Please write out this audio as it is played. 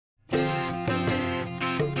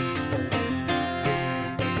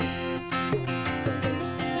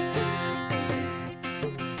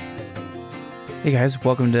Hey guys,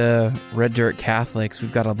 welcome to Red Dirt Catholics.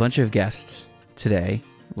 We've got a bunch of guests today.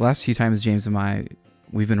 The last few times, James and I,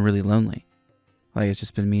 we've been really lonely. Like, it's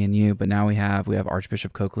just been me and you, but now we have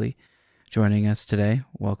Archbishop Coakley joining us today.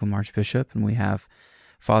 Welcome, Archbishop. And we have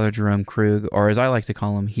Father Jerome Krug, or as I like to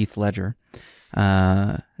call him, Heath Ledger,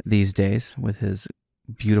 these days, with his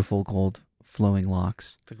beautiful gold flowing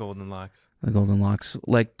locks. The golden locks. The golden locks.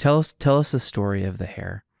 Like, tell us the story of the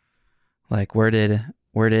hair. Like, when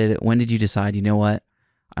did you decide, you know what,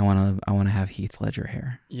 I want to have Heath Ledger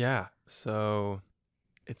hair? Yeah, so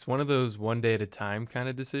it's one of those one day at a time kind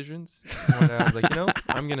of decisions. When I was like,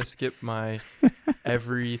 I'm going to skip my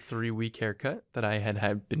every 3-week haircut that I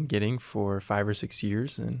had been getting for 5 or 6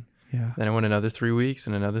 years. And then I went another 3 weeks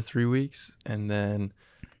and another 3 weeks. And then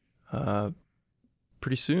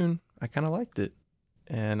pretty soon I kind of liked it.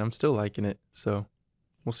 And I'm still liking it. So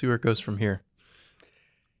we'll see where it goes from here.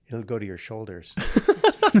 It'll go to your shoulders.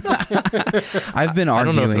 I've been arguing. I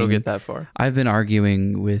don't know if it'll get that far. I've been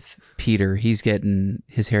arguing with Peter. His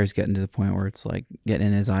hair's getting to the point where it's like getting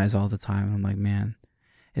in his eyes all the time. And I'm like, man,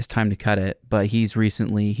 it's time to cut it. But he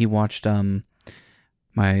watched my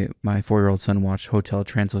 4-year-old son watched Hotel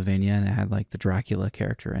Transylvania, and it had like the Dracula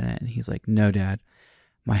character in it. And he's like, no, Dad,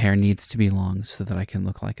 my hair needs to be long so that I can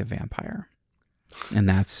look like a vampire. And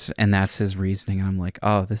that's his reasoning. And I'm like,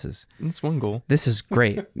 oh, that's one goal. This is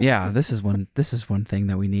great. Yeah, this is one thing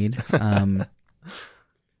that we need.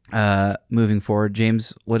 Moving forward,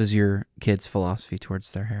 James, what is your kids' philosophy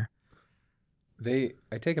towards their hair? I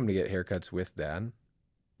take them to get haircuts with Dad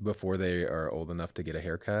before they are old enough to get a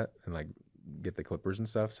haircut and like get the clippers and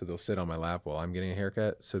stuff. So they'll sit on my lap while I'm getting a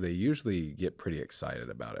haircut. So they usually get pretty excited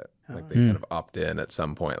about it. Like they kind of opt in at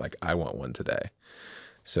some point, like, I want one today.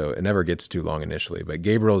 So it never gets too long initially. But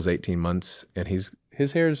Gabriel's 18 months, and his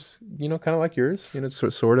hair's, kind of like yours. It's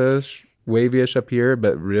sort of wavy-ish up here,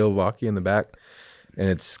 but real locky in the back. And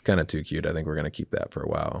it's kind of too cute. I think we're going to keep that for a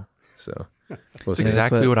while. So that's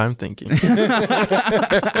exactly what I'm thinking.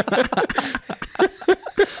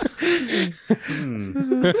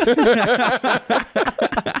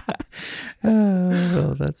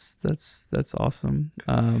 Oh, that's awesome.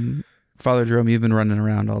 Father Jerome, you've been running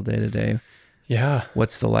around all day today. Yeah.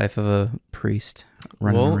 What's the life of a priest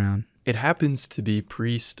running around? It happens to be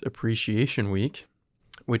Priest Appreciation Week,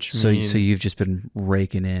 which means... So you've just been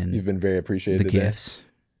raking in... You've been very appreciated the today. Gifts.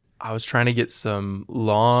 I was trying to get some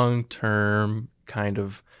long-term kind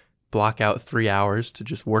of block out 3 hours to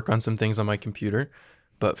just work on some things on my computer.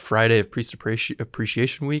 But Friday of Priest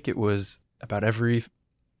Appreciation Week, it was about every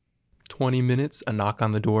 20 minutes, a knock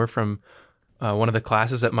on the door from one of the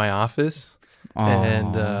classes at my office. Aww.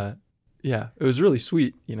 And... yeah, it was really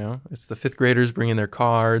sweet, It's the 5th graders bringing their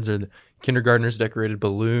cards, or the kindergartners decorated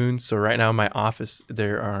balloons. So right now in my office,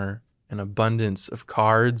 there are an abundance of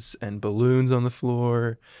cards and balloons on the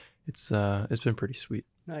floor. It's been pretty sweet.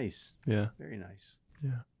 Nice. Yeah. Very nice.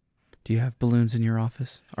 Yeah. Do you have balloons in your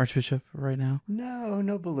office, Archbishop, right now?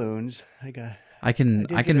 No balloons. I can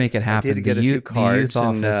make it happen. I did get a few cards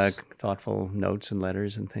and office, thoughtful notes and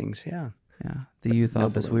letters and things. Yeah. Yeah, the youth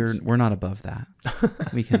office. Balloons. We're not above that.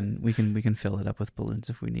 we can fill it up with balloons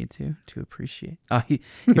if we need to appreciate. Oh, he's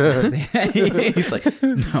like,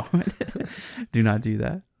 no, do not do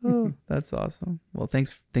that. Oh, that's awesome. Well,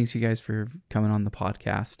 thanks you guys for coming on the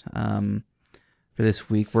podcast. For this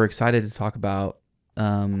week, we're excited to talk about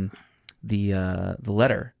the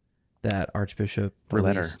letter that Archbishop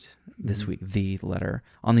released this week. The letter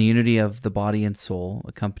on the unity of the body and soul,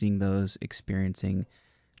 accompanying those experiencing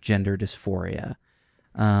gender dysphoria.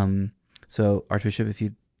 So Archbishop,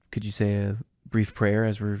 could you say a brief prayer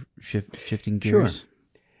as we're shifting gears? Sure.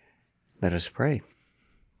 Let us pray.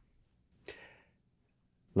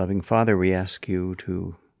 Loving Father, we ask you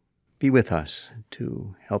to be with us,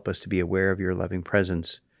 to help us to be aware of your loving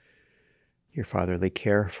presence, your fatherly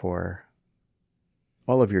care for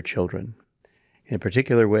all of your children. In a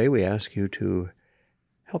particular way, we ask you to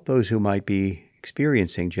help those who might be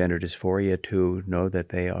experiencing gender dysphoria to know that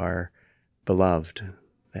they are beloved,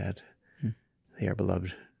 that they are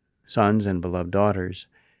beloved sons and beloved daughters.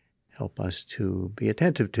 Help us to be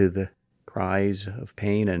attentive to the cries of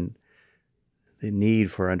pain and the need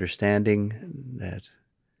for understanding that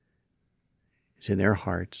is in their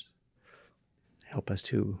hearts. Help us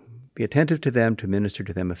to be attentive to them, to minister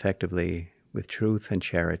to them effectively with truth and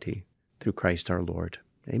charity through Christ our Lord.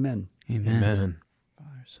 Amen. Amen. Amen.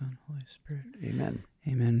 Father, Son, Holy Spirit. Amen.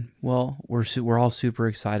 Amen. Well, we're all super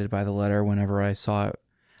excited by the letter. Whenever I saw it,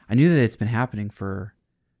 I knew that it's been happening for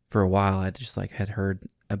a while. I just had heard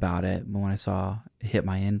about it, but when I saw it hit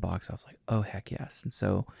my inbox, I was like, oh heck yes! And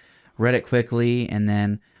so read it quickly, and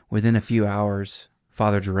then within a few hours,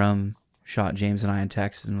 Father Jerome shot James and I a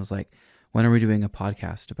text and was like, "When are we doing a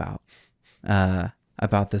podcast about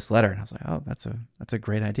this letter?" And I was like, "Oh, that's a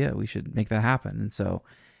great idea. We should make that happen." And so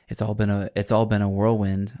it's all been a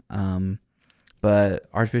whirlwind. But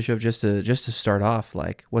Archbishop, just to start off,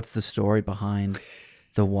 like, what's the story behind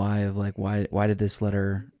the why of like why did this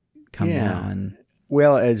letter come now? And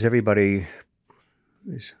well, as everybody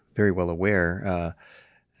is very well aware,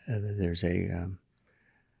 there's a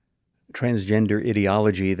transgender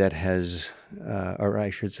ideology that has, or I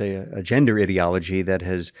should say, a gender ideology that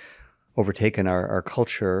has overtaken our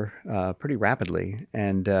culture pretty rapidly,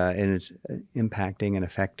 and it's impacting and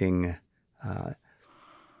affecting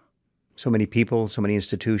so many people, so many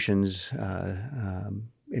institutions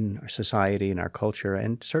in our society, in our culture,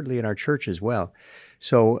 and certainly in our church as well.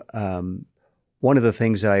 So one of the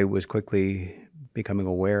things that I was quickly becoming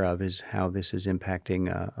aware of is how this is impacting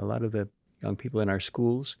a lot of the young people in our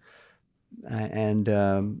schools, and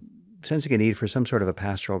sensing a need for some sort of a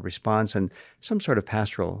pastoral response and some sort of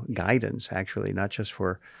pastoral guidance, actually, not just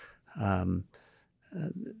for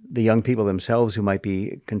the young people themselves who might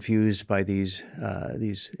be confused by these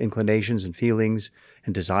inclinations and feelings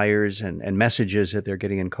and desires and messages that they're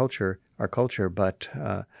getting in our culture, but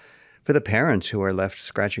for the parents who are left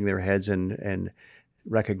scratching their heads and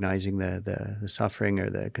recognizing the suffering or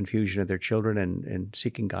the confusion of their children and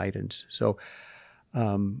seeking guidance. So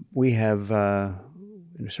we have,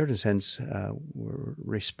 in a certain sense, we're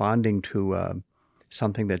responding to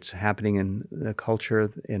something that's happening in the culture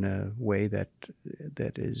in a way that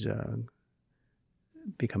is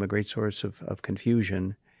become a great source of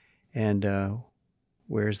confusion. And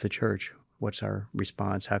where's the church? What's our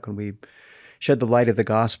response? How can we shed the light of the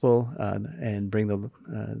gospel and bring the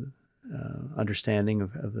understanding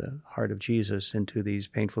of the heart of Jesus into these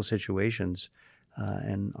painful situations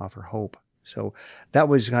and offer hope? So that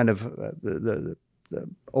was kind of the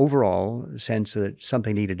overall sense that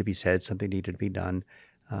something needed to be said, something needed to be done.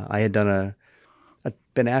 I had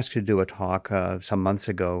been asked to do a talk some months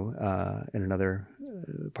ago in another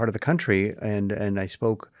part of the country, and I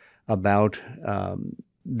spoke about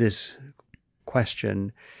this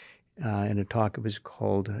question in a talk. It was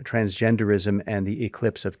called Transgenderism and the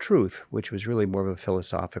Eclipse of Truth, which was really more of a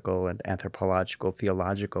philosophical and anthropological,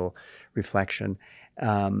 theological reflection.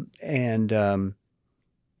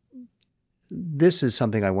 This is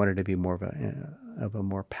something I wanted to be more of a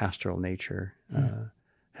more pastoral nature.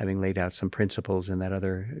 Having laid out some principles in that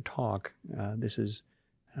other talk, this is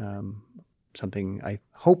something I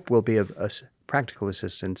hope will be of practical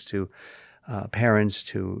assistance to parents,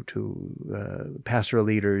 to pastoral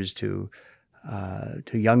leaders, to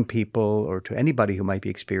young people, or to anybody who might be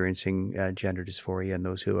experiencing gender dysphoria and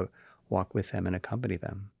those who walk with them and accompany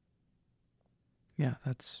them. Yeah,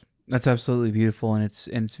 that's absolutely beautiful, and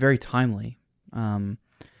it's very timely.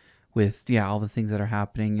 With all the things that are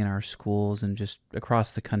happening in our schools and just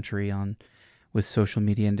across the country with social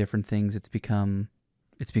media and different things, it's become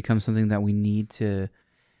something that we need to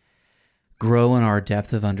grow in our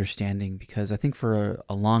depth of understanding, because I think for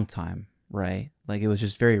a long time, right, like it was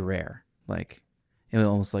just very rare. Like it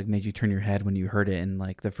almost like made you turn your head when you heard it. And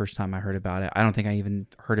like the first time I heard about it, I don't think I even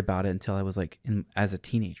heard about it until I was like as a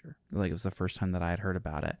teenager. Like it was the first time that I had heard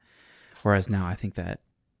about it. Whereas now I think that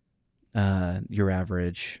your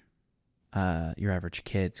average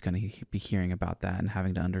kid's going to be hearing about that and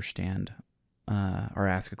having to understand or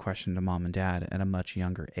ask a question to mom and dad at a much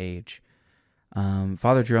younger age.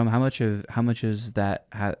 Father Jerome, how much is that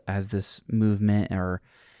has this movement or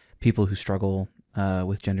people who struggle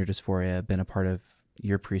with gender dysphoria been a part of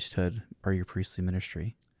your priesthood or your priestly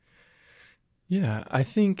ministry? Yeah, I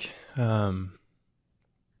think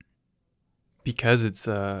because it's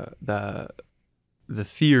the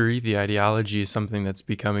theory, the ideology is something that's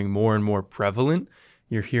becoming more and more prevalent.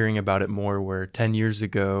 You're hearing about it more, where 10 years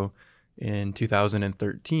ago in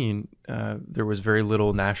 2013, there was very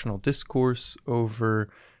little national discourse over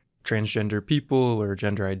transgender people or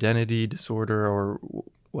gender identity disorder or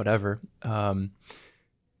whatever.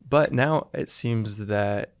 But now it seems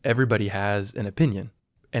that everybody has an opinion,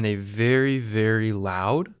 and a very, very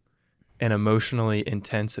loud and emotionally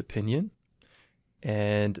intense opinion.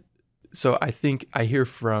 And so I think I hear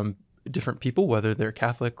from different people, whether they're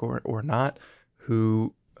Catholic or not,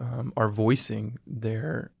 who are voicing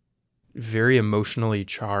their very emotionally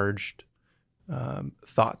charged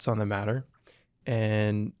thoughts on the matter.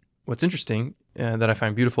 And what's interesting that I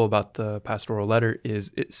find beautiful about the pastoral letter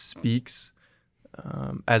is it speaks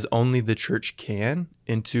as only the church can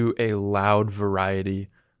into a loud variety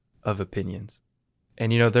of opinions.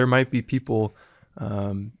 And, there might be people,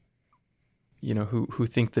 who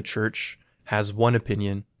think the church has one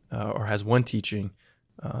opinion or has one teaching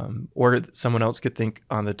Or someone else could think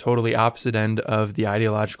on the totally opposite end of the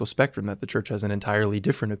ideological spectrum, that the church has an entirely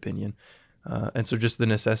different opinion. And so just the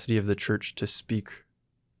necessity of the church to speak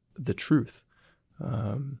the truth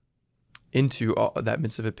into all that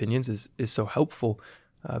midst of opinions is so helpful,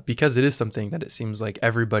 because it is something that it seems like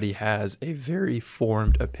everybody has a very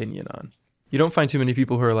formed opinion on. You don't find too many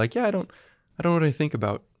people who are like, yeah, I don't know what I think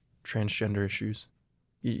about transgender issues.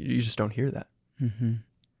 You just don't hear that. Mm-hmm.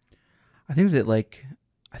 I think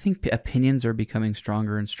that opinions are becoming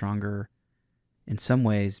stronger and stronger in some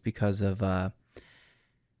ways because of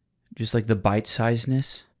just like the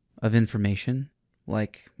bite-sizedness of information,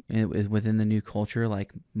 like within the new culture.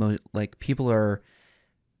 Like people are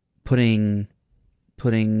putting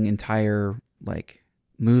entire like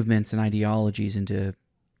movements and ideologies into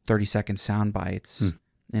 30-second sound bites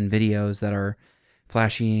and videos that are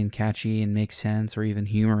flashy and catchy and make sense or even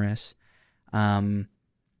humorous. And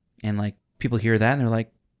like people hear that and they're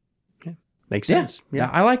like, makes sense. Yeah,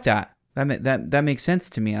 I like that. That makes sense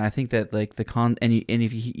to me. And I think that like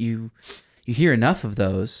if you hear enough of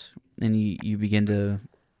those and you begin to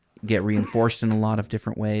get reinforced in a lot of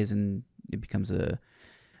different ways, and it becomes a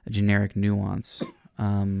generic nuance.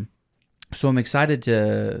 So I'm excited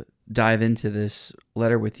to dive into this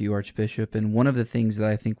letter with you, Archbishop. And one of the things that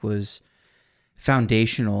I think was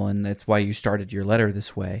foundational, and that's why you started your letter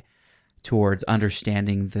this way, towards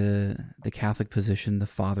understanding the Catholic position, the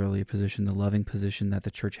fatherly position, the loving position that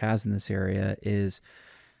the church has in this area, is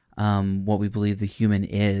what we believe the human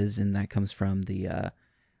is, and that comes from the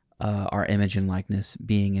our image and likeness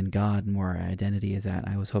being in God and where our identity is at.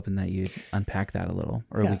 I was hoping that you'd unpack that a little,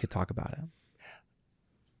 or we could talk about it.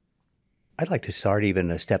 I'd like to start even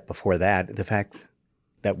a step before that, the fact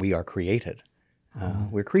that we are created.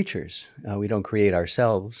 We're creatures. We don't create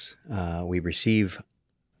ourselves. We receive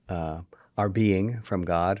our being from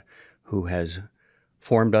God, who has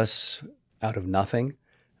formed us out of nothing,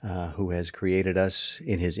 who has created us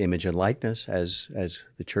in his image and likeness, as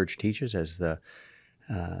the church teaches, as the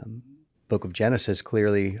book of Genesis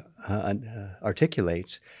clearly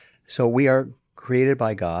articulates. So we are created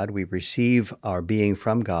by God. We receive our being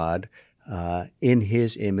from God in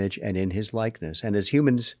his image and in his likeness. And as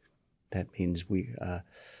humans, that means we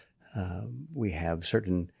have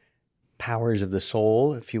certain powers of the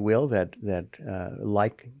soul, if you will, that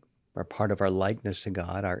are part of our likeness to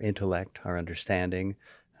God, our intellect, our understanding.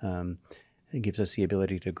 It gives us the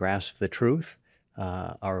ability to grasp the truth,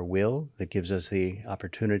 our will, that gives us the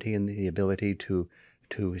opportunity and the ability to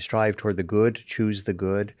strive toward the good, choose the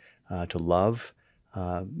good, to love.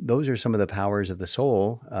 Those are some of the powers of the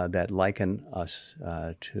soul that liken us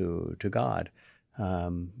to God,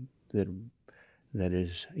 that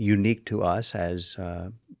is unique to us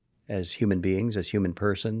as human beings, as human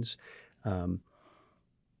persons,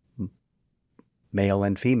 male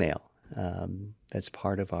and female. That's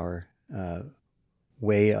part of our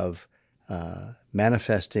way of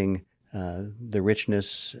manifesting the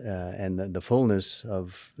richness and the fullness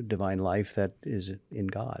of divine life that is in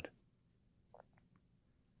God.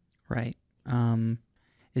 Right.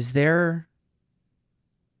 Is there,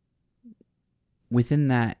 within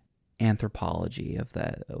that anthropology of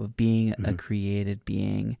being a created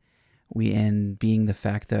being, and being the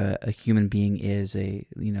fact that a human being is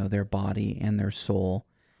their body and their soul,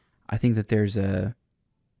 I think that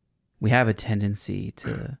we have a tendency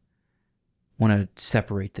to want to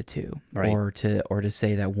separate the two, right, or to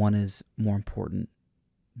say that one is more important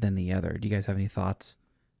than the other. Do you guys have any thoughts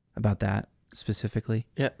about that specifically?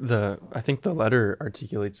 Yeah, I think the letter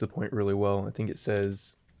articulates the point really well. I think it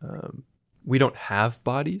says we don't have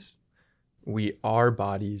bodies. We are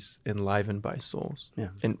bodies enlivened by souls. Yeah.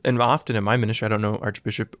 And often in my ministry, I don't know,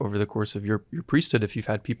 Archbishop, over the course of your priesthood, if you've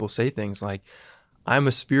had people say things like, I'm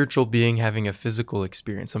a spiritual being having a physical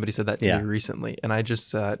experience. Somebody said that to me recently. And I just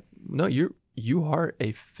said, no, you are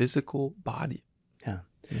a physical body. Yeah.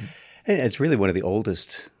 And it's really one of the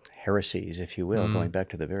oldest heresies, if you will, going back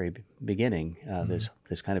to the very beginning,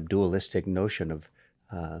 this kind of dualistic notion of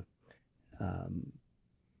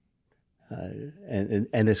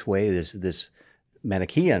and this way, this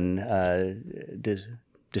Manichaean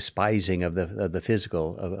despising of the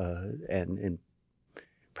physical, and in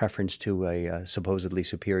preference to a supposedly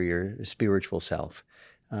superior spiritual self.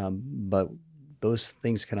 But those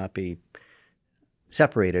things cannot be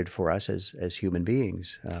separated for us as human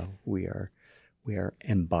beings. We are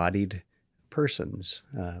embodied persons,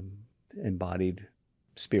 embodied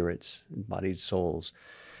spirits, embodied souls.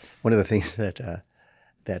 One of the things that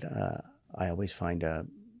I always find,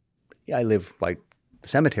 I live by the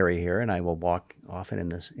cemetery here, and I will walk often in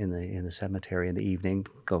the cemetery in the evening,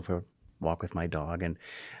 go for a walk with my dog, and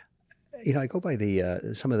I go by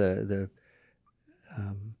some of the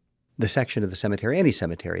section of the cemetery, any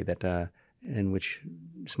cemetery that in which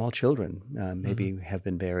small children maybe have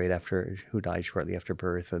been buried who died shortly after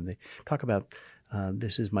birth, and they talk about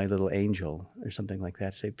this is my little angel or something like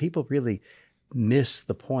that. So people really miss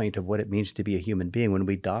the point of what it means to be a human being. When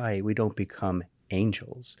we die, we don't become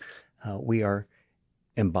angels. We are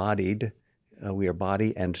embodied. We are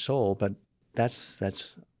body and soul, but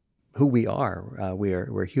that's who we are.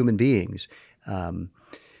 We're human beings.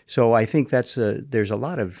 So I think there's a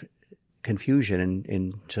lot of confusion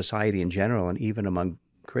in society in general, and even among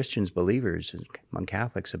Christians, believers, among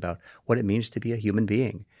Catholics, about what it means to be a human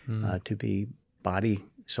being, to be body,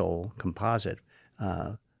 soul, composite.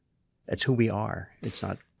 It's who we are. It's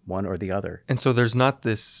not one or the other. And so there's not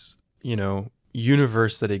this,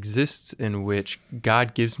 universe that exists in which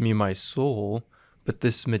God gives me my soul, but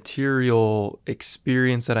this material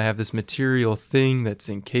experience that I have, this material thing that's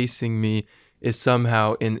encasing me, is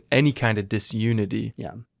somehow in any kind of disunity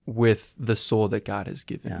with the soul that God has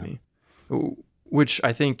given me. Which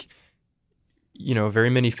I think, very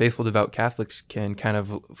many faithful, devout Catholics can kind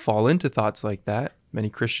of fall into thoughts like that. Many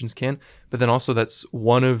Christians can. But then also that's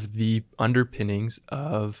one of the underpinnings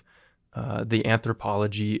of the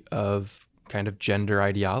anthropology of kind of gender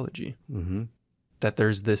ideology. Mm-hmm. That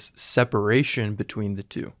there's this separation between the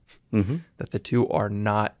two. Mm-hmm. That the two are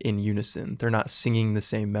not in unison. They're not singing the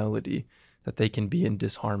same melody. That they can be in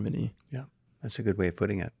disharmony. Yeah, that's a good way of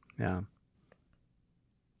putting it. Yeah.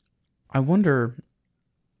 I wonder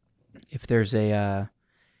if there's a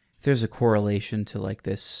correlation to like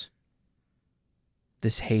this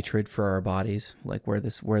hatred for our bodies, like where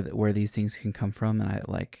these things can come from,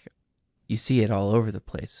 and you see it all over the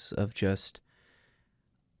place of just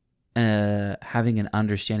having an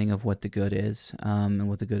understanding of what the good is, and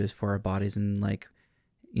what the good is for our bodies, and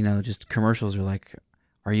just commercials are like,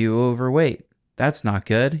 are you overweight? That's not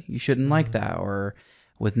good. You shouldn't like that. Or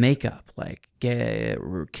with makeup,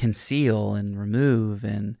 conceal and remove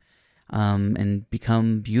and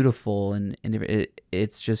become beautiful. And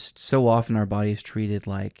it's just so often our body is treated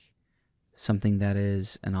like something that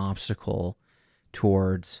is an obstacle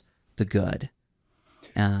towards the good.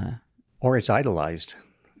 Or it's idolized.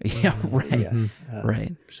 Yeah, right. Yeah.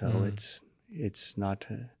 Right. So it's not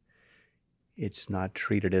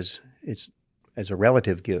treated as a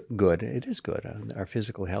relative good. It is good. Our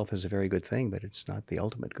physical health is a very good thing, but it's not the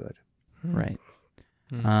ultimate good. Right.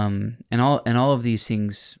 And all of these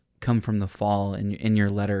things come from the fall. In your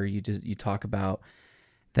letter, you talk about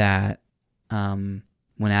that when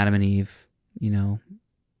Adam and Eve,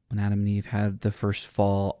 had the first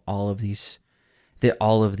fall, all of these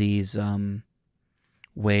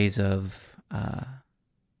ways of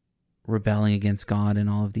rebelling against God and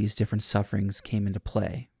all of these different sufferings came into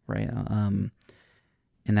play, right?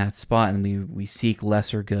 In that spot, and we seek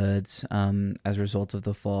lesser goods as a result of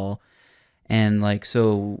the fall, and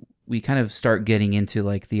so we kind of start getting into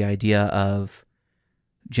the idea of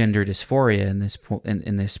gender dysphoria in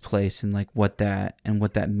this place, and what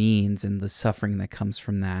that means and the suffering that comes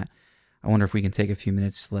from that. I wonder if we can take a few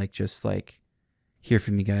minutes to hear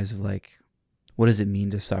from you guys of what does it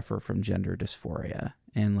mean to suffer from gender dysphoria,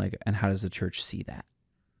 and how does the church see that?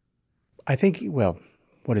 I think, well,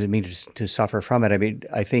 what does it mean to suffer from it? I mean,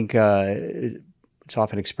 I think it's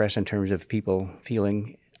often expressed in terms of people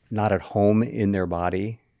feeling not at home in their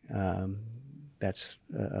body. That's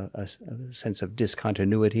a sense of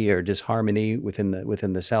discontinuity or disharmony within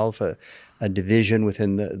the self, a division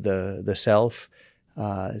within the self.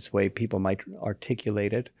 It's the way people might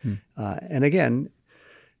articulate it. And again,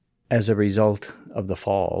 as a result of the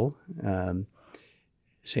fall,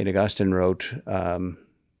 St. Augustine wrote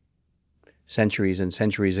centuries and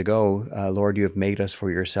centuries ago, Lord, you have made us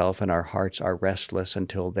for yourself, and our hearts are restless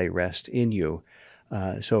until they rest in you.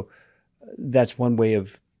 So that's one way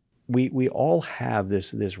of, we all have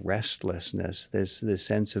this restlessness, this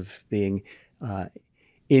sense of being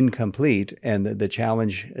incomplete, and the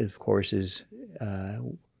challenge, of course, is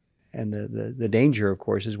and the danger, of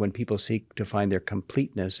course, is when people seek to find their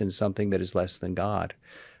completeness in something that is less than God.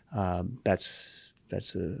 That's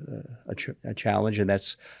a challenge, and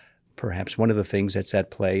that's perhaps one of the things that's at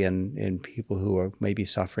play in people who are maybe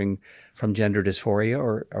suffering from gender dysphoria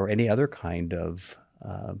or any other kind of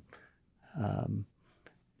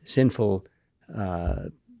sinful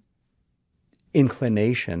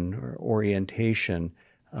inclination or orientation.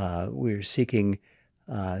 We're seeking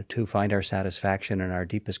to find our satisfaction and our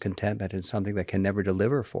deepest contentment in something that can never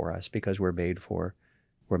deliver for us, because we're made for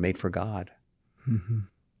God. Mm-hmm.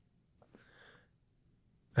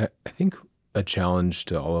 I think a challenge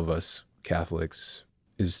to all of us Catholics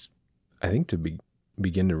is, I think, to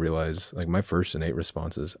begin to realize, like, my first innate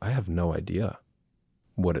response is, I have no idea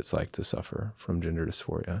what it's like to suffer from gender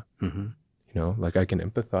dysphoria. Mm-hmm. You know, like, I can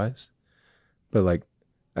empathize, but like,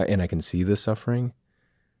 and I can see the suffering,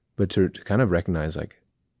 but to kind of recognize, like,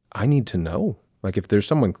 I need to know, like, if there's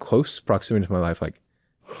someone close proximity to my life, like,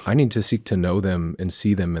 I need to seek to know them and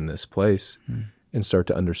see them in this place and start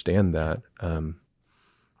to understand that.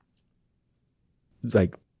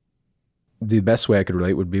 Like, the best way I could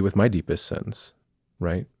relate would be with my deepest sins,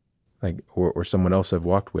 right? Like, or someone else I've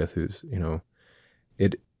walked with who's, you know,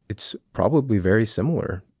 it's probably very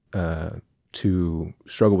similar to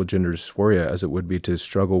struggle with gender dysphoria as it would be to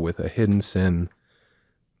struggle with a hidden sin,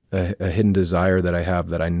 a hidden desire that I have,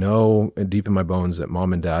 that I know deep in my bones that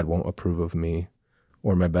mom and dad won't approve of me,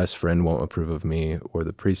 or my best friend won't approve of me, or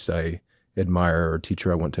the priest I admire or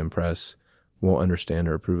teacher I want to impress won't understand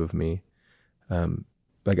or approve of me.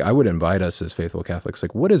 Like, I would invite us as faithful Catholics,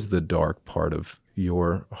 like, what is the dark part of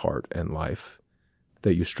your heart and life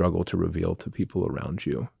that you struggle to reveal to people around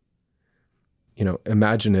you? You know,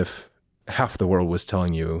 imagine if half the world was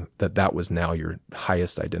telling you that that was now your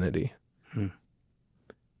highest identity.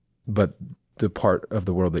 But the part of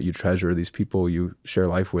the world that you treasure, these people you share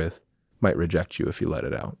life with, might reject you if you let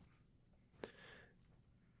it out.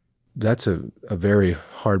 That's a very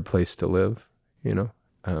hard place to live, you know?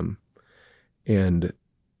 And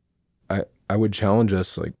I would challenge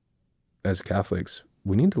us, like, as Catholics,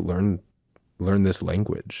 we need to learn this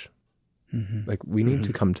language. Like, we need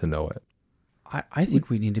to come to know it. I think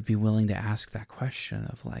we need to be willing to ask that question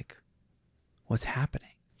of, like, what's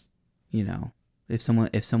happening? You know, if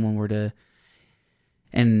someone were to,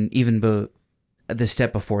 and even the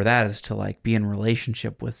step before that is to, like, be in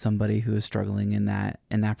relationship with somebody who is struggling in that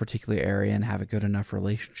particular area and have a good enough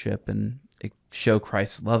relationship and show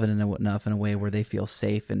Christ's love enough in a way where they feel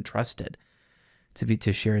safe and trusted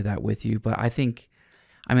to share that with you. But I think,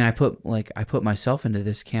 I mean, I put myself into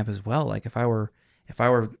this camp as well. Like, if I were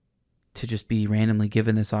to just be randomly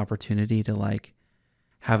given this opportunity to, like,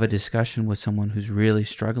 have a discussion with someone who's really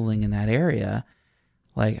struggling in that area,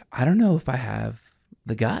 like, I don't know if I have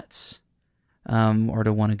the guts or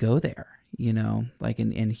to want to go there, you know, like,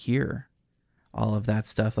 and hear all of that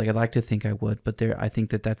stuff. Like, I'd like to think I would, but I think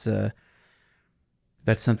that's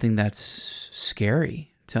something that's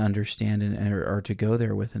scary to understand or to go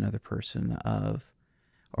there with another person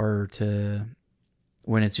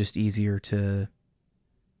when it's just easier to,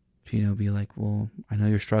 you know, be like, well, I know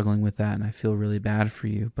you're struggling with that and I feel really bad for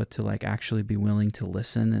you, but to, like, actually be willing to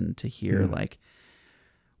listen and to hear like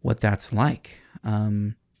what that's like.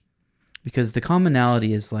 Because the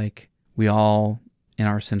commonality is, like, we all in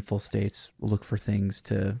our sinful states look for things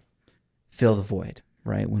to fill the void,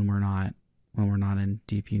 right? When we're not in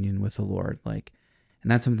deep union with the Lord, like,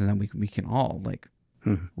 and that's something that we can all, like,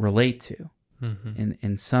 relate to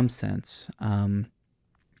in some sense.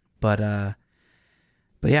 But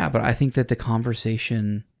I think that the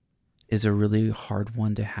conversation is a really hard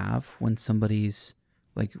one to have when somebody's,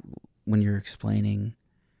 like, when you're explaining,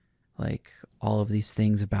 like, all of these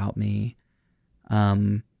things about me,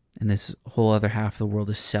 and this whole other half of the world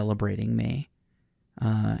is celebrating me,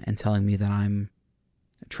 and telling me that I'm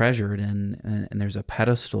treasured and there's a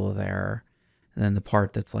pedestal there, and then the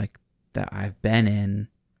part that's, like, that I've been in,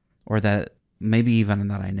 or that maybe even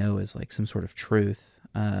that I know is, like, some sort of truth,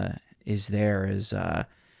 I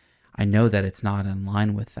know that it's not in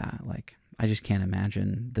line with that. Like, I just can't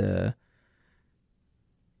imagine the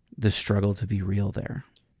struggle to be real there.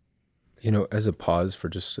 You know, as a pause for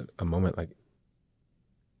just a moment, like,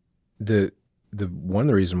 the one of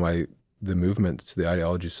the reason why the movement to the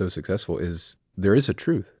ideology is so successful is there is a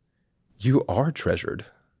truth. You are treasured,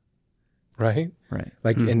 right? Right.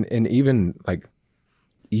 Like, and even, like,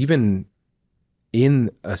 even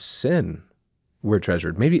in a sin, we're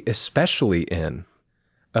treasured. Maybe especially in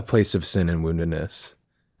a place of sin and woundedness,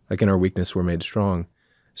 like, in our weakness, we're made strong.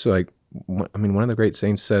 So, like, I mean, one of the great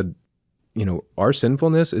saints said, you know, our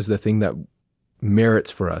sinfulness is the thing that merits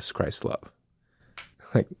for us Christ's love.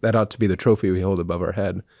 Like, that ought to be the trophy we hold above our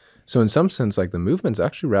head. So in some sense, like, the movement's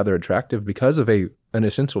actually rather attractive because of an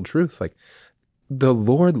essential truth. Like, the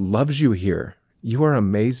Lord loves you here. You are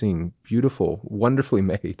amazing, beautiful, wonderfully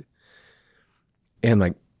made. And,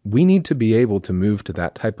 like, we need to be able to move to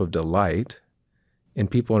that type of delight in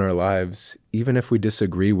people in our lives, even if we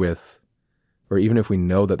disagree with, or even if we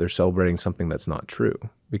know that they're celebrating something that's not true,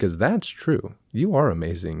 because that's true. You are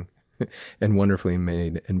amazing and wonderfully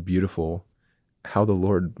made and beautiful, how the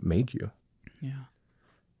Lord made you. Yeah.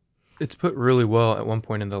 It's put really well at one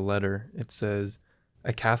point in the letter. It says,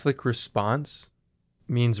 a Catholic response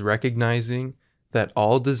means recognizing that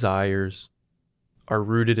all desires are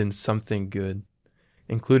rooted in something good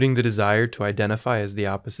including the desire to identify as the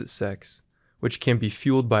opposite sex, which can be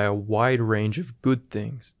fueled by a wide range of good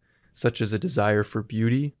things, such as a desire for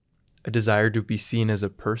beauty, a desire to be seen as a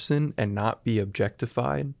person and not be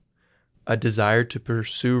objectified, a desire to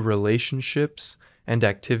pursue relationships and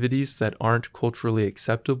activities that aren't culturally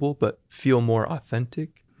acceptable but feel more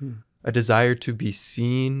authentic, a desire to be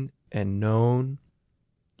seen and known,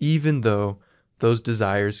 even though those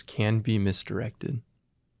desires can be misdirected.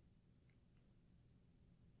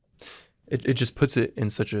 It just puts it in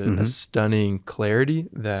such a stunning clarity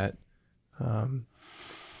that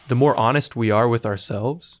the more honest we are with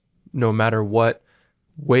ourselves, no matter what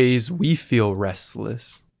ways we feel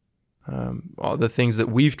restless, all the things that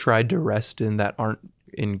we've tried to rest in that aren't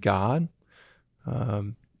in God,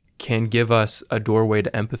 can give us a doorway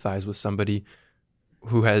to empathize with somebody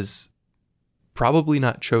who has probably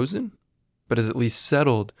not chosen, but has at least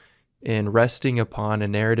settled in resting upon a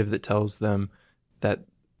narrative that tells them that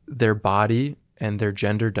their body and their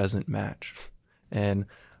gender doesn't match. And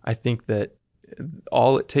I think that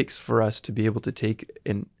all it takes for us to be able to take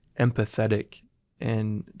an empathetic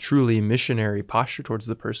and truly missionary posture towards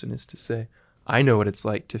the person is to say, I know what it's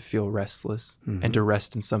like to feel restless and to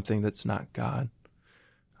rest in something that's not God.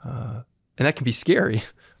 And that can be scary.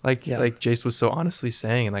 Like Jace was so honestly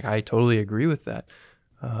saying, and like, I totally agree with that.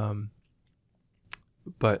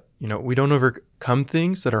 But, we don't overcome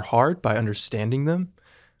things that are hard by understanding them.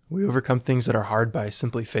 We overcome things that are hard by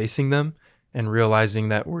simply facing them and realizing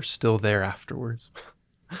that we're still there afterwards.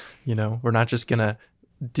 We're not just going to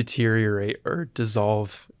deteriorate or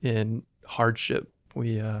dissolve in hardship.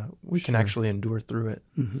 We can actually endure through it.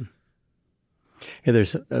 Yeah,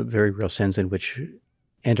 there's a very real sense in which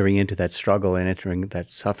entering into that struggle and entering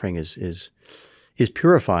that suffering is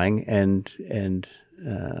purifying and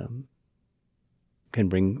can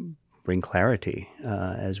bring clarity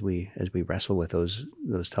as we wrestle with those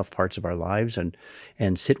tough parts of our lives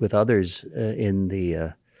and sit with others in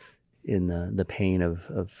the pain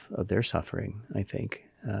of their suffering. I think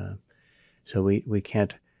so. We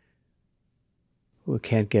can't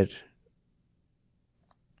get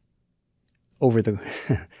over the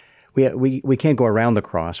we can't go around the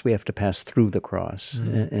cross. We have to pass through the cross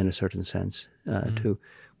in a certain sense.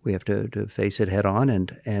 We have to face it head on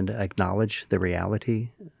and acknowledge the reality.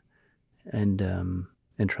 And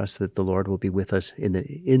trust that the Lord will be with us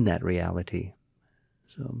in that reality.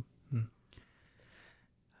 So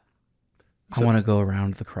I want to go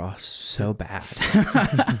around the cross so bad.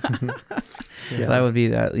 That would be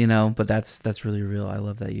that, but that's really real. I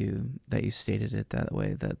love that you stated it that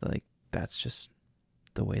way, that like that's just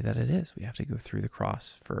the way that it is. We have to go through the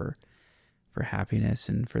cross for happiness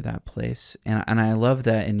and for that place. And I love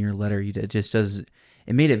that in your letter it just does.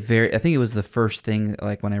 It made it very, I think it was the first thing,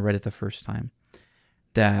 like when I read it the first time,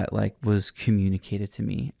 that like was communicated to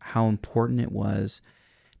me, how important it was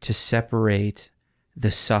to separate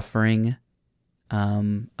the suffering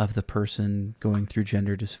of the person going through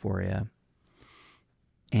gender dysphoria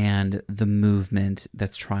and the movement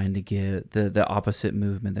that's trying to give, the opposite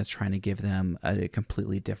movement that's trying to give them a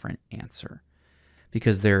completely different answer,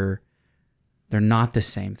 because they're not the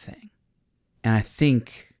same thing. And I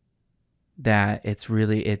think that it's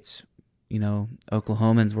Oklahomans,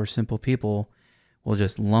 we're simple people, we'll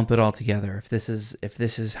just lump it all together. If this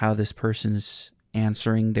is how this person's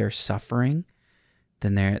answering their suffering,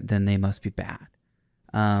 then they must be bad.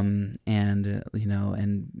 And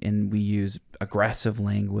we use aggressive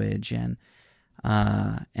language and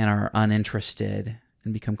are uninterested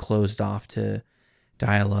and become closed off to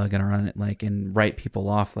dialogue and write people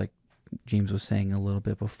off, like James was saying a little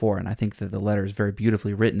bit before. And I think that the letter is very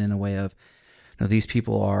beautifully written in a way of, these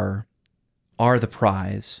people are the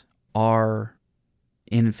prize, are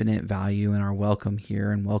infinite value and are welcome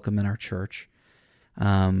here and welcome in our church.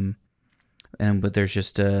 But there's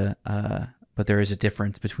just but there is a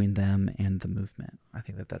difference between them and the movement. I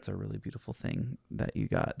think that that's a really beautiful thing that you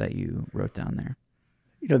wrote down there.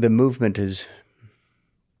 The movement is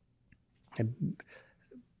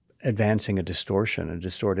advancing a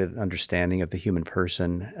distorted understanding of the human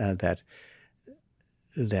person that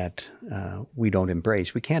we don't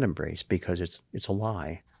embrace. We can't embrace because it's a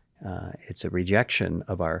lie. It's a rejection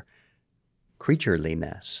of our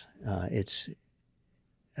creatureliness. It's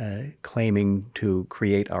claiming to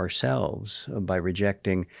create ourselves by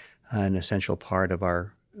rejecting an essential part of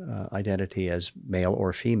our identity as male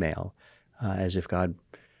or female, as if God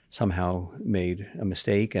somehow made a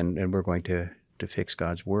mistake and we're going to fix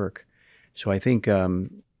God's work. So I think that's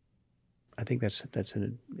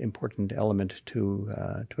an important element to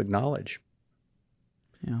acknowledge.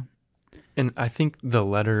 Yeah. And I think the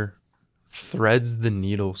letter threads the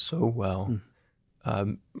needle so well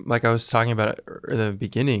Like I was talking about at the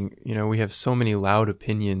beginning, we have so many loud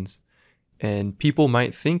opinions, and people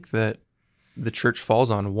might think that the church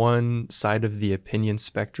falls on one side of the opinion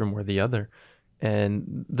spectrum or the other.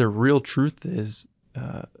 And the real truth is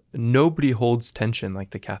nobody holds tension like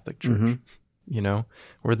the Catholic Church.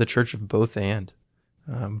 We're the church of both and,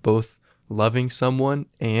 both loving someone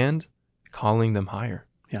and calling them higher.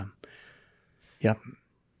 Yeah. Yep.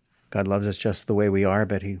 God loves us just the way we are,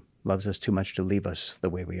 but he loves us too much to leave us the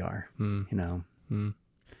way we are,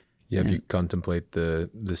 Yeah, if you contemplate the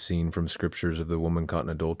scene from scriptures of the woman caught in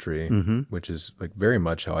adultery, which is like very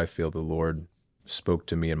much how I feel the Lord spoke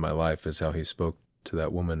to me in my life, is how he spoke to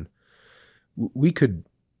that woman. We could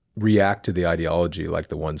react to the ideology like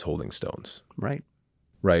the ones holding stones. Right.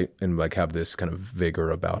 And like have this kind of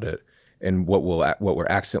vigor about it. And what we're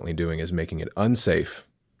accidentally doing is making it unsafe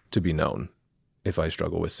to be known if I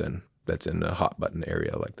struggle with sin that's in a hot button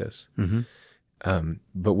area like this.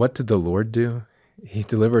 But what did the Lord do? He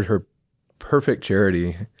delivered her perfect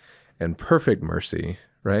charity and perfect mercy,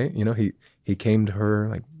 right? He came to her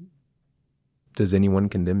like, does anyone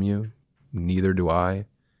condemn you? Neither do I.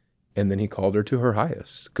 And then he called her to her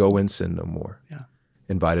highest. Go and sin no more. Yeah.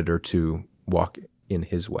 Invited her to walk in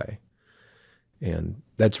his way. And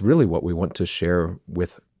that's really what we want to share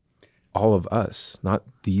with all of us, not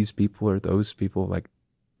these people or those people. Like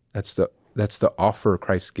that's the offer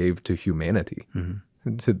Christ gave to humanity,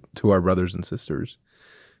 to our brothers and sisters.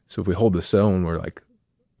 So if we hold the stone, we're like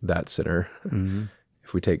that sinner.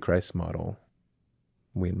 If we take Christ's model,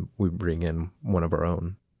 we bring in one of our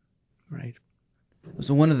own. Right.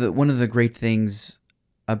 So one of the great things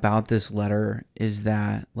about this letter is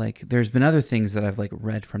that like there's been other things that I've like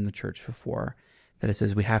read from the church before that it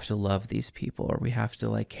says we have to love these people or we have to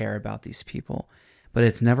like care about these people, but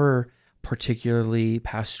it's never particularly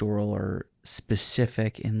pastoral or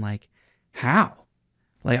specific in like how.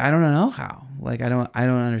 Like I don't know how. Like I don't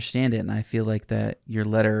understand it, and I feel like that your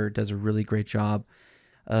letter does a really great job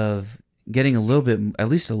of getting at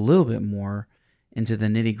least a little bit more into the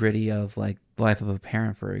nitty-gritty of like the life of a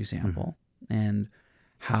parent, for example, and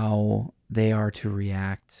how they are to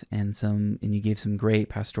react, and you gave some great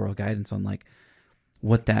pastoral guidance on like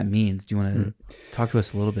what that means. Do you want to talk to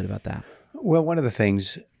us a little bit about that? Well, one of the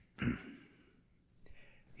things,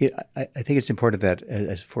 I think it's important that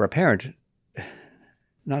as for a parent,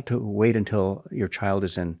 not to wait until your child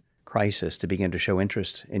is in crisis to begin to show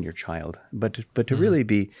interest in your child, but to really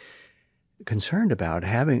be concerned about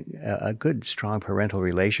having a good, strong parental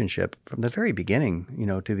relationship from the very beginning,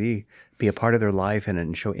 to be a part of their life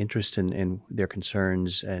and show interest in their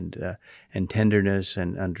concerns and tenderness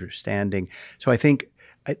and understanding. So I think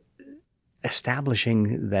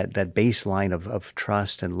establishing that baseline of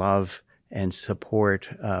trust and love and support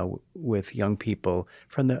with young people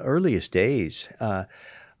from the earliest days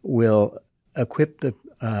will equip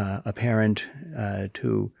a parent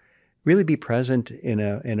to really be present in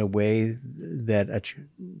a way that a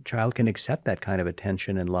child can accept that kind of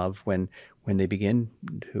attention and love when they begin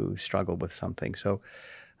to struggle with something. So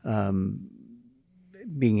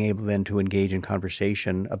being able then to engage in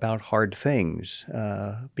conversation about hard things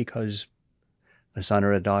because a son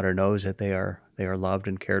or a daughter knows that they are loved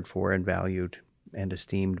and cared for and valued and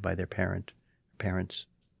esteemed by their parents.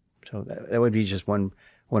 So that would be just one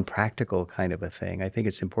practical kind of a thing. I think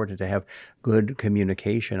it's important to have good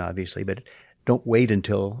communication, obviously, but don't wait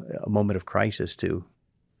until a moment of crisis to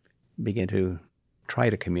begin to try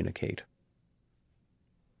to communicate.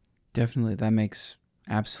 Definitely, that makes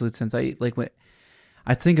absolute sense. I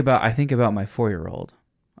think about my 4-year-old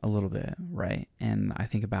a little bit, right? And I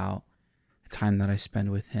think about the time that I spend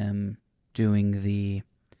with him doing the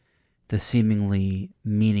seemingly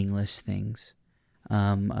meaningless things.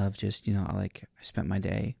 Of just, like I spent my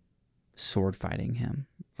day sword fighting him,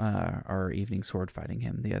 our evening sword fighting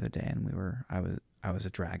him the other day, and I was a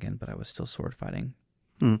dragon, but I was still sword fighting.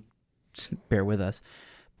 Just bear with us.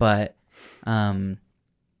 But and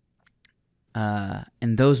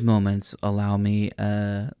those moments allow me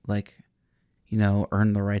earn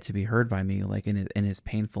the right to be heard by me, like in his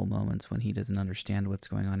painful moments when he doesn't understand what's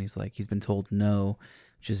going on. He's been told no,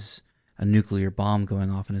 which is a nuclear bomb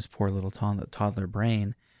going off in his poor little toddler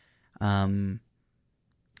brain. That's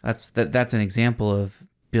an example of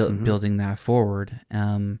building that forward.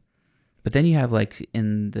 But then you have like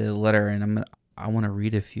in the letter, and I want to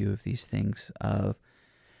read a few of these things of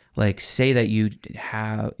like say that you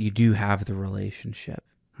do have the relationship,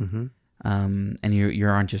 and you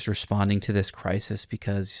aren't just responding to this crisis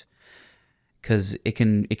because it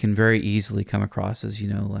can very easily come across as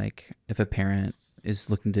like if a parent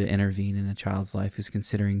is looking to intervene in a child's life who's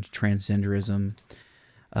considering transgenderism,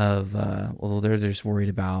 well, they're just worried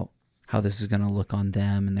about how this is going to look on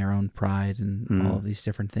them and their own pride and all of these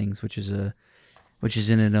different things, which is its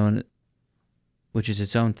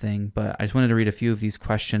own thing. But I just wanted to read a few of these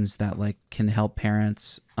questions that like can help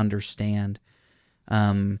parents understand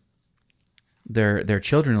their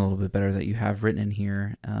children a little bit better, that you have written in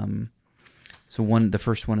here. So the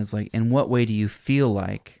first one is like, in what way do you feel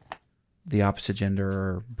like the opposite gender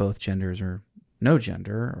or both genders or no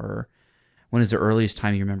gender, or when is the earliest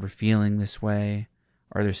time you remember feeling this way?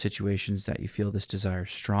 Are there situations that you feel this desire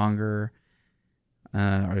stronger?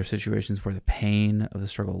 Are there situations where the pain of the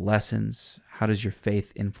struggle lessens? How does your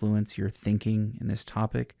faith influence your thinking in this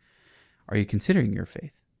topic? Are you considering your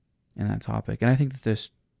faith in that topic? And I think that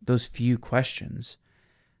those few questions,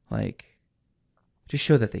 like, just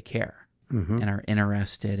show that they care and are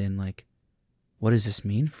interested in, like, what does this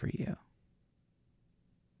mean for you?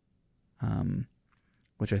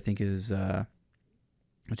 Which I think is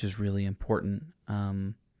really important.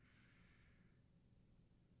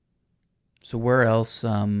 So where else?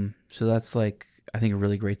 So that's like, I think, a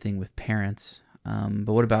really great thing with parents.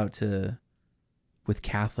 But what about with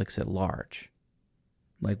Catholics at large?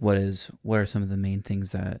 Like, what are some of the main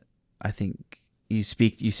things that I think you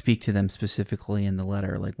speak to them specifically in the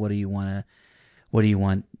letter? Like, what do you want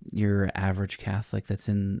your average Catholic that's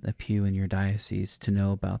in a pew in your diocese to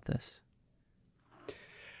know about this?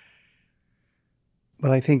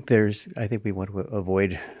 Well, I think we want to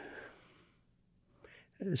avoid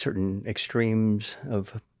certain extremes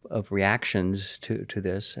of reactions to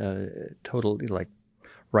this, totally like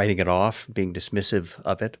writing it off, being dismissive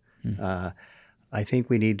of it. I think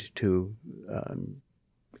we need to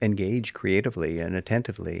engage creatively and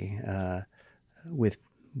attentively with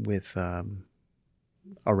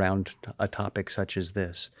around a topic such as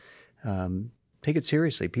this. Take it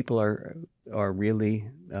seriously. People are really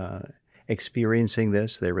experiencing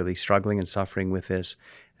this. They're really struggling and suffering with this,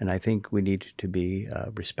 and I think we need to be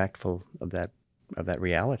respectful of that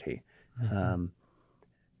reality. I'd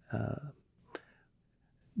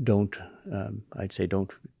say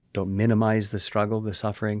don't minimize the struggle, the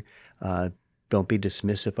suffering. Don't be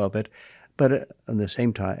dismissive of it, but at the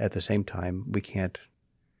same time, we can't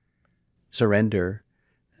surrender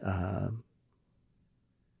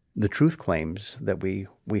the truth claims that we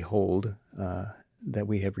hold, that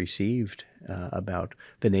we have received about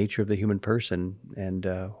the nature of the human person, and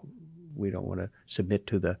we don't want to submit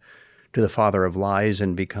to the father of lies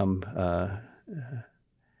and become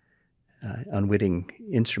unwitting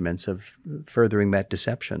instruments of furthering that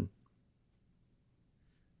deception.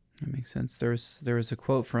 That makes sense. There was a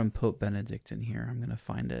quote from Pope Benedict in here. I'm going to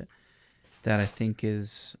find it, that I think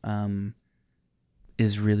is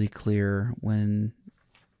really clear when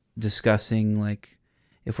discussing, like,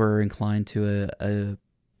 if we're inclined to a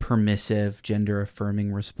permissive,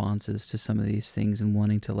 gender-affirming responses to some of these things and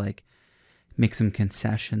wanting to, like, make some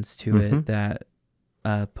concessions to it, that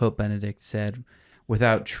Pope Benedict said,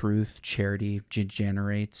 without truth, charity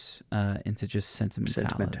degenerates into just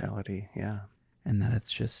sentimentality. Yeah. And that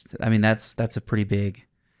it's just, I mean, that's a pretty big,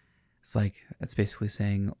 it's like, that's basically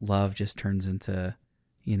saying love just turns into,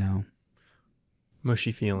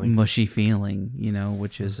 mushy feeling, which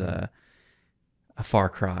is a far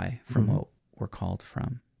cry from what we're called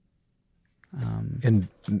from. And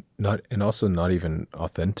also not even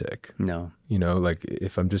authentic. No. Like,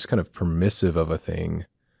 if I'm just kind of permissive of a thing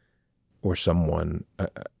or someone,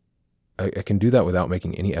 I can do that without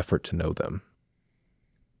making any effort to know them.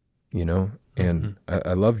 And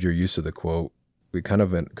I loved your use of the quote. We kind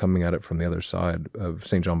of went coming at it from the other side of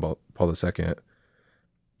St. John Paul II,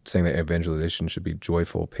 saying that evangelization should be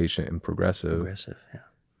joyful, patient, and progressive. Yeah.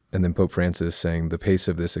 And then Pope Francis saying the pace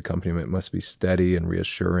of this accompaniment must be steady and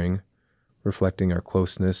reassuring, reflecting our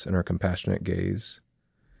closeness and our compassionate gaze.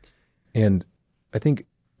 And I think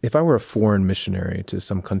if I were a foreign missionary to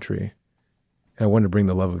some country and I wanted to bring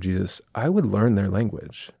the love of Jesus, I would learn their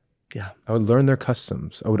language. Yeah. I would learn their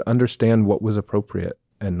customs. I would understand what was appropriate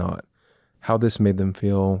and not, how this made them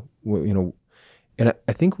feel, And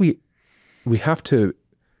I think we have to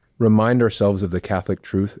remind ourselves of the Catholic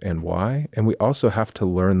truth and why, and we also have to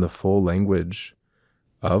learn the full language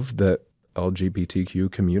of the LGBTQ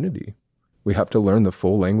community. We have to learn the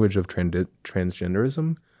full language of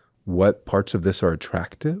transgenderism, what parts of this are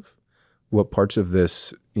attractive, what parts of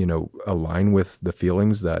this, align with the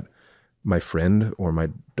feelings that my friend or my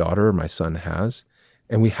daughter or my son has.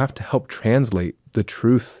 And we have to help translate the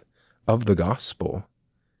truth of the gospel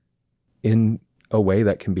in a way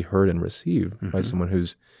that can be heard and received by someone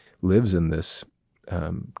who's lives in this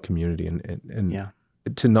community, and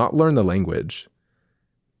to not learn the language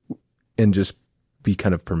and just be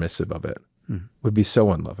kind of permissive of it. would be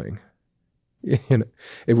so unloving. You know,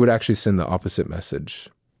 it would actually send the opposite message,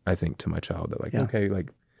 I think, to my child, that like, okay,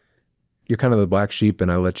 like, you're kind of the black sheep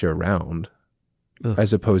and I let you around,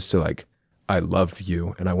 as opposed to like, I love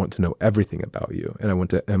you and I want to know everything about you and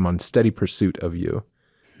I'm on steady pursuit of you.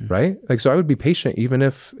 Right? Like, so I would be patient even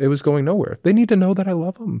if it was going nowhere. They need to know that I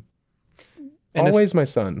love them. And always my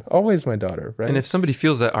son, always my daughter, right? And if somebody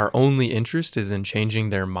feels that our only interest is in changing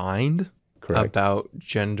their mind about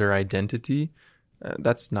gender identity,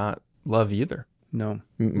 that's not love either. No.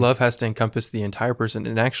 Love has to encompass the entire person.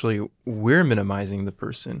 And actually, we're minimizing the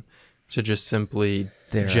person to just simply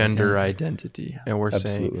their gender identity. And we're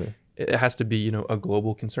saying it has to be, you know, a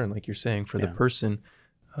global concern, like you're saying, for the person.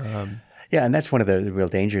 Yeah, and that's one of the real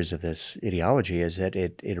dangers of this ideology, is that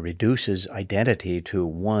it reduces identity to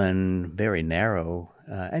one very narrow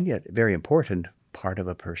and yet very important part of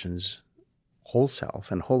a person's whole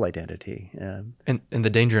self and whole identity. And the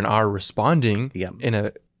danger in our responding in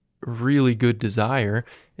a really good desire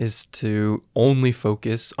is to only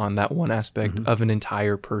focus on that one aspect of an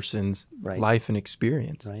entire person's life and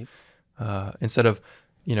experience. Right. Instead of,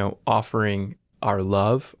 you know, offering our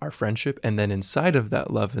love, our friendship, and then inside of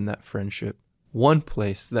that love and that friendship, one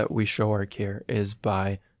place that we show our care is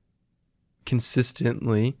by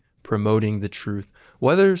consistently promoting the truth,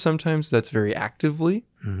 whether sometimes that's very actively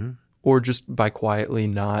or just by quietly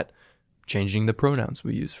not changing the pronouns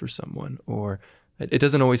we use for someone. Or it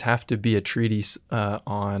doesn't always have to be a treatise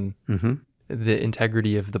on the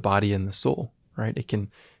integrity of the body and the soul, right? It can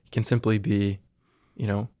simply be, you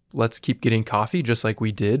know, let's keep getting coffee just like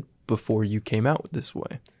we did before you came out this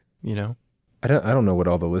way, you know? I don't know what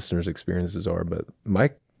all the listeners' experiences are, but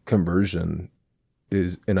my conversion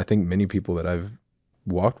is, and I think many people that I've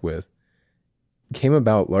walked with, came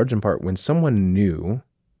about large in part when someone knew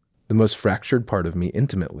the most fractured part of me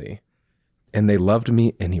intimately, and they loved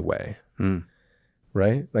me anyway.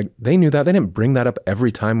 Right? Like, they knew that. They didn't bring that up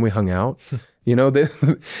every time we hung out. You know, they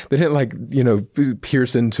didn't, like, you know,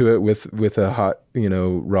 pierce into it with a hot, you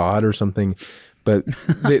know, rod or something. But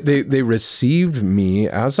they received me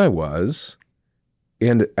as I was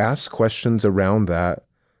and asked questions around that.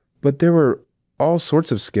 But there were all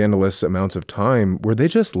sorts of scandalous amounts of time where they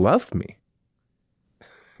just loved me.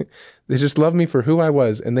 They just loved me for who I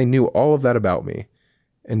was, and they knew all of that about me.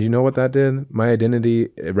 And you know what that did? My identity,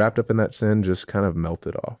 wrapped up in that sin, just kind of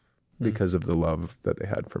melted off because of the love that they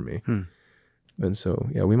had for me. And so,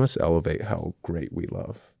 yeah, we must elevate how great we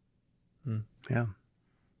love. Yeah.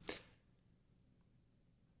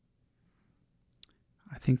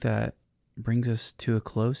 I think that brings us to a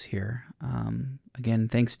close here. Again,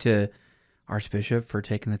 thanks to Archbishop for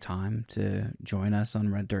taking the time to join us on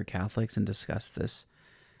Red Dirt Catholics and discuss this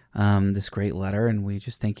this great letter. And we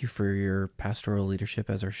just thank you for your pastoral leadership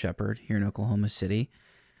as our shepherd here in Oklahoma City.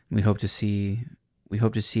 We hope to see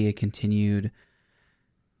a continued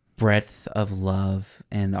breadth of love,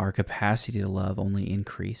 and our capacity to love only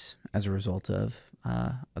increase as a result of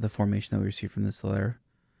the formation that we received from this letter.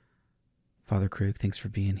 Father Krug, thanks for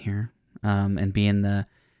being here, and being the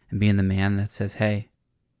man that says, "Hey,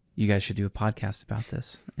 you guys should do a podcast about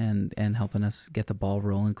this," and helping us get the ball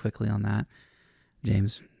rolling quickly on that.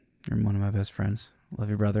 James, you're one of my best friends.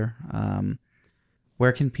 Love you, brother.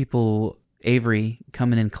 Where can people, Avery,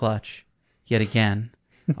 coming in clutch yet again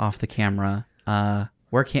off the camera?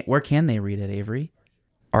 Where can they read it, Avery?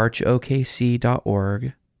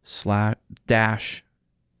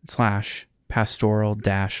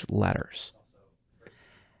 archokc.org/pastoral-letters.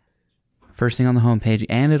 First thing on the homepage,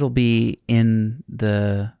 and it'll be in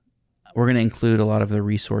the... We're going to include a lot of the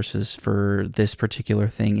resources for this particular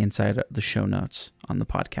thing inside the show notes on the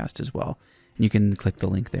podcast as well. And you can click the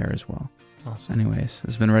link there as well. Awesome. Anyways,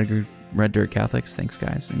 this has been Red Dirt Catholics. Thanks,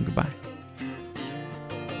 guys, and goodbye.